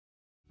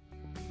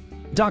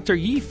Dr.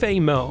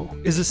 Yifei Mo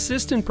is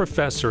assistant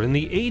professor in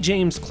the A.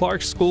 James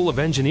Clark School of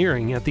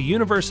Engineering at the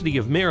University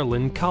of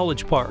Maryland,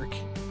 College Park,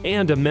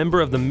 and a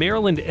member of the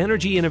Maryland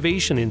Energy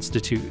Innovation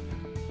Institute.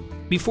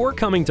 Before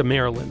coming to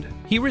Maryland,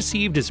 he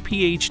received his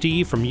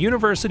PhD from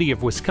University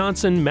of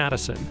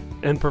Wisconsin-Madison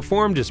and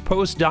performed his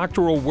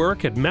postdoctoral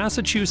work at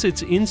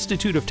Massachusetts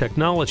Institute of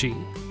Technology.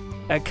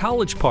 At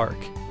College Park,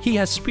 he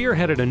has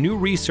spearheaded a new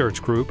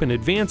research group in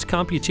advanced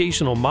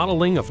computational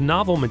modeling of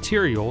novel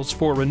materials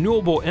for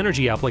renewable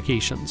energy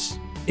applications,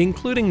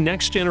 including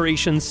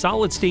next-generation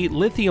solid-state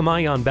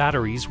lithium-ion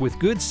batteries with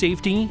good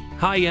safety,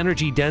 high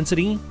energy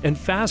density, and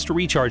fast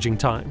recharging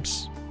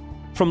times.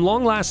 From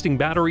long-lasting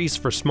batteries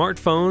for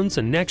smartphones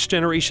and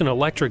next-generation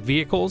electric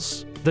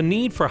vehicles, the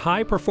need for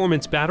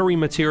high-performance battery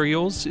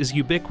materials is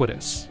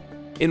ubiquitous.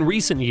 In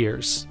recent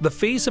years, the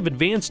face of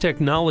advanced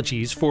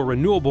technologies for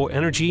renewable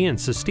energy and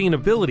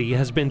sustainability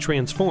has been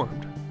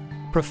transformed.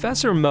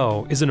 Professor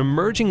Mo is an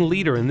emerging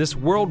leader in this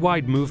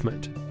worldwide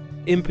movement.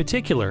 In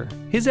particular,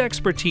 his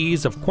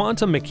expertise of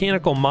quantum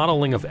mechanical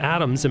modeling of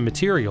atoms and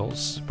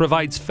materials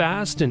provides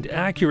fast and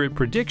accurate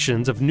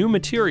predictions of new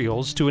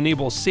materials to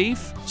enable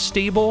safe,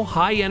 stable,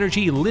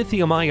 high-energy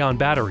lithium-ion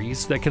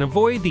batteries that can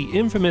avoid the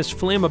infamous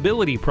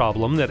flammability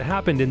problem that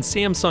happened in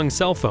Samsung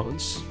cell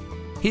phones.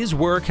 His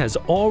work has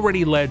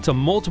already led to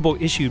multiple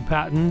issued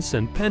patents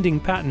and pending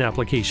patent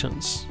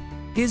applications.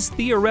 His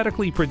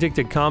theoretically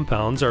predicted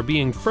compounds are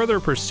being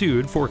further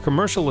pursued for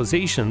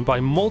commercialization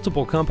by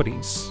multiple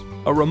companies,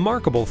 a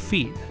remarkable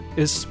feat,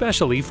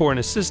 especially for an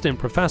assistant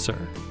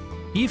professor.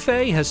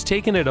 Yifei has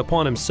taken it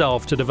upon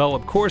himself to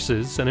develop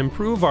courses and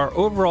improve our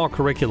overall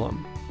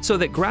curriculum, so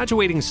that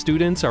graduating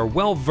students are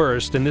well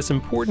versed in this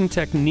important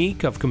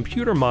technique of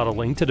computer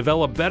modeling to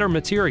develop better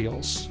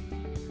materials.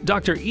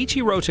 Dr.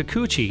 Ichiro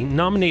Takuchi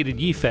nominated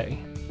Yifei.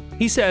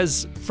 He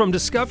says, "From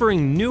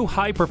discovering new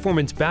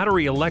high-performance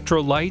battery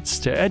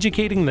electrolytes to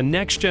educating the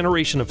next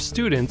generation of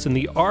students in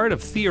the art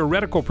of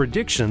theoretical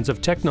predictions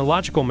of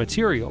technological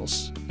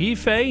materials,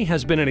 Yifei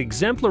has been an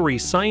exemplary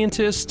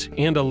scientist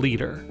and a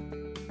leader."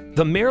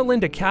 The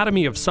Maryland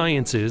Academy of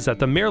Sciences at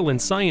the Maryland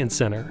Science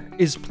Center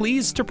is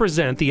pleased to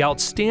present the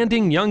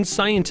Outstanding Young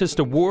Scientist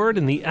Award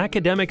in the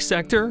academic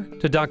sector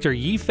to Dr.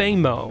 Yifei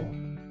Mo.